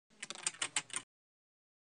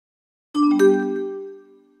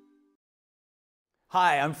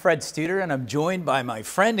Hi, I'm Fred Studer, and I'm joined by my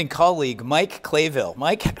friend and colleague, Mike Clayville.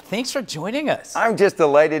 Mike, thanks for joining us. I'm just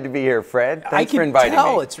delighted to be here, Fred. Thanks for inviting me. I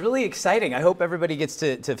can tell. It's really exciting. I hope everybody gets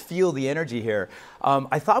to feel the energy here.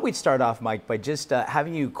 I thought we'd start off, Mike, by just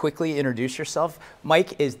having you quickly introduce yourself.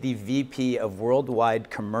 Mike is the VP of Worldwide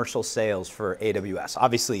Commercial Sales for AWS.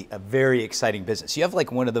 Obviously, a very exciting business. You have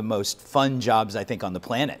like one of the most fun jobs, I think, on the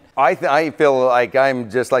planet. I feel like I'm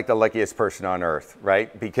just like the luckiest person on earth,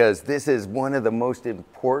 right? Because this is one of the most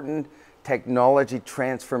important technology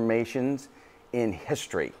transformations in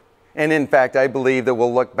history. And in fact, I believe that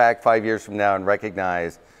we'll look back 5 years from now and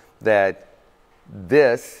recognize that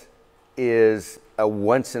this is a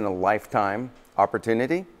once-in-a-lifetime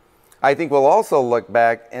opportunity. I think we'll also look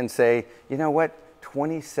back and say, you know what,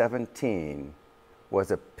 2017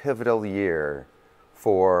 was a pivotal year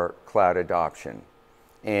for cloud adoption.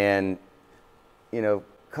 And, you know,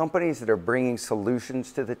 companies that are bringing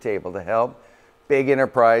solutions to the table to help big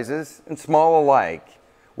enterprises and small alike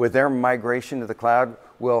with their migration to the cloud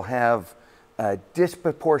will have a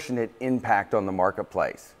disproportionate impact on the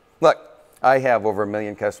marketplace. Look, I have over 1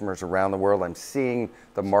 million customers around the world. I'm seeing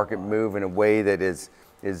the market move in a way that is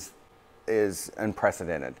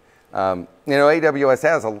unprecedented. You know, AWS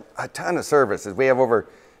has a ton of services. We have over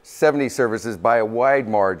 70 services by a wide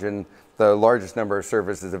margin, the largest number of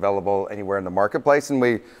services available anywhere in the marketplace, and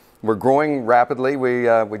we're growing rapidly.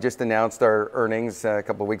 We just announced our earnings a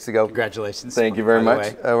couple of weeks ago. Congratulations. Thank you very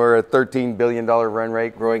much. We're a $13 billion run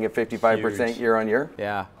rate, growing at 55% year on year.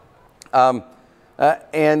 Yeah.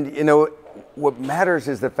 And you know, what matters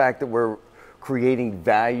is the fact that we're creating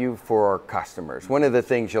value for our customers. One of the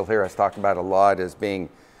things you'll hear us talk about a lot is being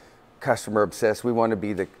customer obsessed. We want to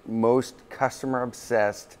be the most customer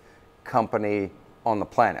obsessed company on the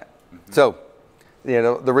planet. Mm-hmm. So, you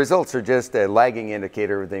know, the results are just a lagging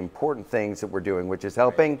indicator of the important things that we're doing, which is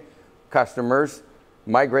helping customers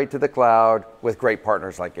migrate to the cloud with great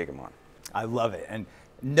partners like Gigamon. I love it. And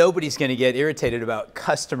nobody's going to get irritated about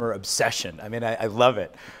customer obsession. I mean, I love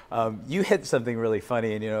it. You hit something really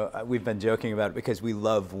funny, and you know, we've been joking about it because we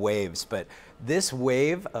love waves, but this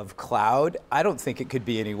wave of cloud, I don't think it could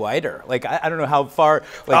be any wider. Like, I don't know how far,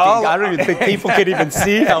 like, I don't even think people can even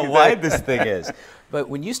see how wide this thing is. But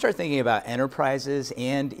when you start thinking about enterprises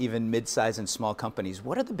and even mid-sized and small companies,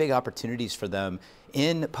 what are the big opportunities for them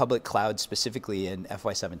in public cloud, specifically in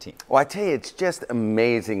FY17? Well, I tell you, it's just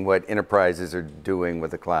amazing what enterprises are doing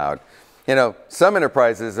with the cloud. You know, some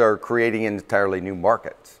enterprises are creating entirely new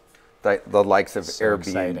markets, the likes of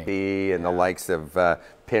Airbnb and the likes of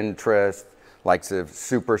Pinterest, likes of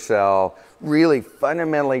Supercell, really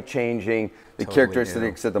fundamentally changing the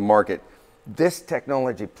characteristics of the market. This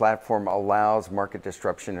technology platform allows market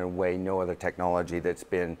disruption in a way no other technology that's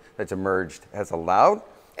emerged has allowed.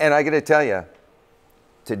 And I got to tell you,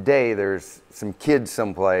 today there's some kids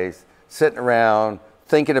someplace sitting around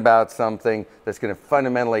thinking about something that's going to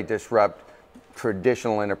fundamentally disrupt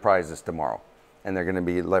traditional enterprises tomorrow. And they're going to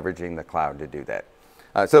be leveraging the cloud to do that.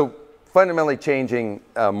 So fundamentally changing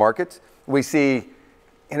markets. We see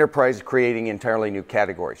enterprises creating entirely new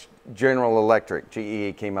categories. General Electric,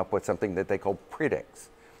 GE, came up with something that they call Predix,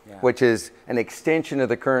 which is an extension of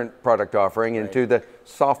the current product offering into the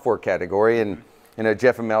software category. And you know,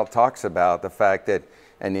 Jeff Immelt talks about the fact that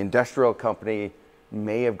an industrial company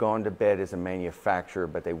may have gone to bed as a manufacturer,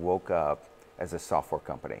 but they woke up as a software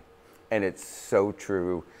company. And it's so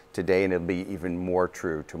true today, and it'll be even more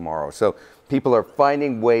true tomorrow. So people are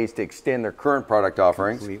finding ways to extend their current product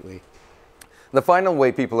offerings. Completely. The final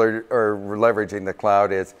way people are leveraging the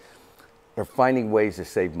cloud is they're finding ways to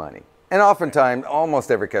save money. And oftentimes, almost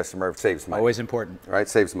every customer saves money. Always important. Right,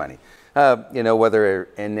 saves money. You know, whether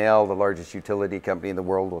Enel, the largest utility company in the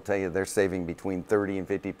world, will tell you they're saving between 30 and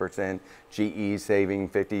 50%. GE saving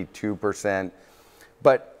 52%.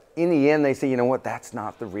 But in the end, they say, you know what, that's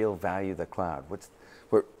not the real value of the cloud. What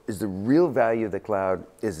is the real value of the cloud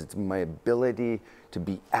is it's my ability to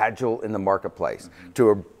be agile in the marketplace,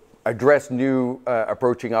 to address new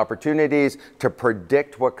approaching opportunities, to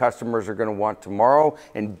predict what customers are going to want tomorrow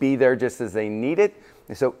and be there just as they need it.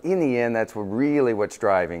 And so in the end, that's really what's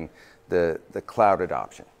driving the cloud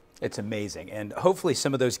adoption. It's amazing. And hopefully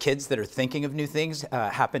some of those kids that are thinking of new things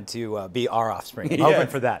happen to be our offspring. I'm hoping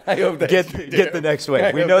for that. I hope that get the next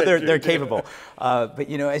wave. We know they're capable. But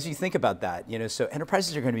you know, as you think about that, you know, so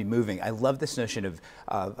enterprises are going to be moving. I love this notion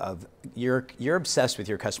of you're obsessed with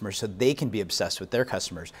your customers so they can be obsessed with their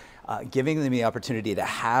customers. Giving them the opportunity to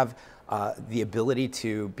have the ability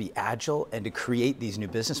to be agile and to create these new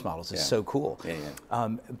business models is so cool.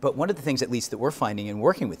 But one of the things, at least, that we're finding in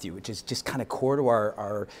working with you, which is just kind of core to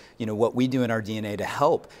our you know, what we do in our DNA to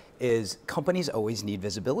help, is companies always need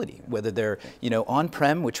visibility, whether they're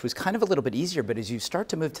on-prem, which was kind of a little bit easier, but as you start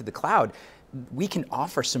to move to the cloud, we can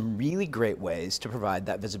offer some really great ways to provide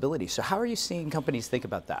that visibility. So how are you seeing companies think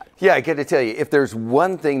about that? Yeah, I got to tell you, if there's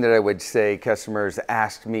one thing that I would say customers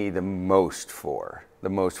ask me the most for,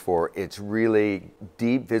 it's really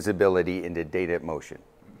deep visibility into data at motion.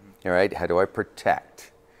 All right, how do I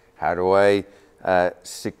protect? How do I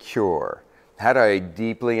secure? How do I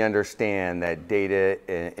deeply understand that data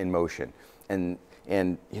in motion? And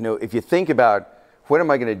if you think about what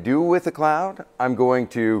am I going to do with the cloud, I'm going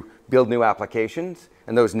to build new applications,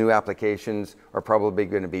 and those new applications are probably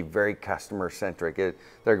going to be very customer centric.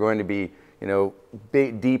 They're going to be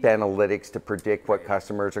deep analytics to predict what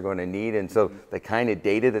customers are going to need, and so the kind of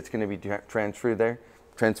data that's going to be transferred through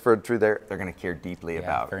there, they're going to care deeply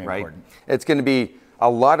about, very right? important. It's going to be a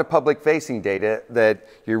lot of public-facing data that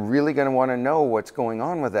you're really going to want to know what's going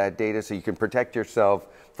on with that data so you can protect yourself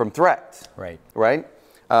from threats. Right?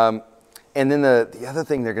 And then the other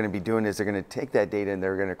thing they're going to be doing is they're going to take that data and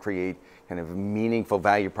they're going to create kind of meaningful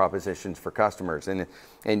value propositions for customers.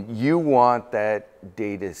 And you want that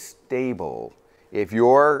data stable if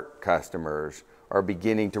your customers are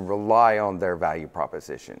beginning to rely on their value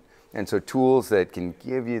proposition. And so tools that can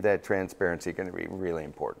give you that transparency are going to be really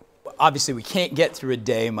important. Obviously, we can't get through a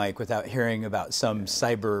day, Mike, without hearing about some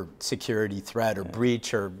cyber security threat or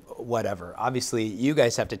breach or whatever. Obviously, you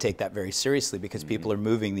guys have to take that very seriously because people are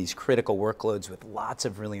moving these critical workloads with lots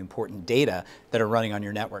of really important data that are running on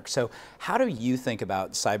your network. So how do you think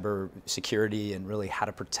about cyber security and really how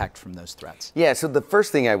to protect from those threats? Yeah, so the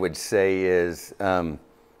first thing I would say is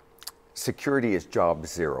security is job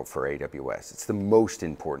zero for AWS. It's the most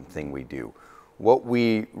important thing we do. What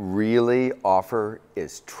we really offer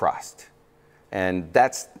is trust. And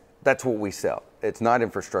that's what we sell. It's not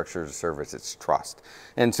infrastructure as a service, it's trust.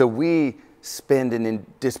 And so we spend an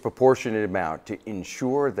disproportionate amount to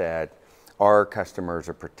ensure that our customers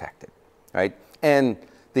are protected, right? And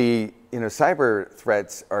the cyber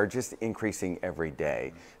threats are just increasing every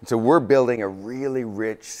day. And so we're building a really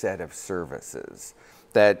rich set of services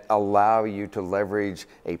that allow you to leverage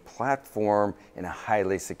a platform in a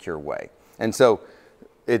highly secure way. And so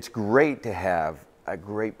it's great to have a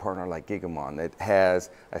great partner like Gigamon that has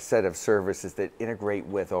a set of services that integrate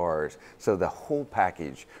with ours. So the whole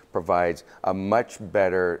package provides a much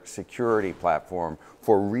better security platform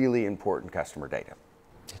for really important customer data.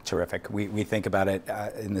 Terrific. We think about it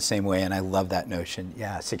in the same way, and I love that notion.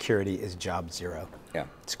 Yeah, security is job zero. Yeah.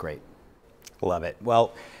 It's great. Love it.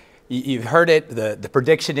 Well, you've heard it. The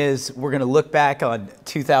prediction is we're going to look back on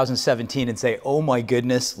 2017 and say, oh my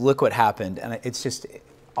goodness, look what happened. And it's just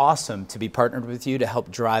awesome to be partnered with you to help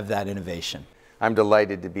drive that innovation. I'm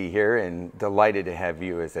delighted to be here and delighted to have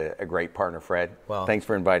you as a great partner, Fred. Well, thanks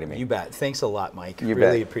for inviting me. You bet. Thanks a lot, Mike. You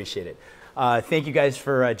really bet. Appreciate it. Thank you guys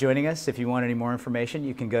for joining us. If you want any more information,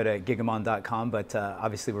 you can go to gigamon.com. But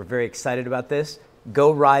obviously, we're very excited about this.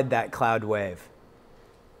 Go ride that cloud wave.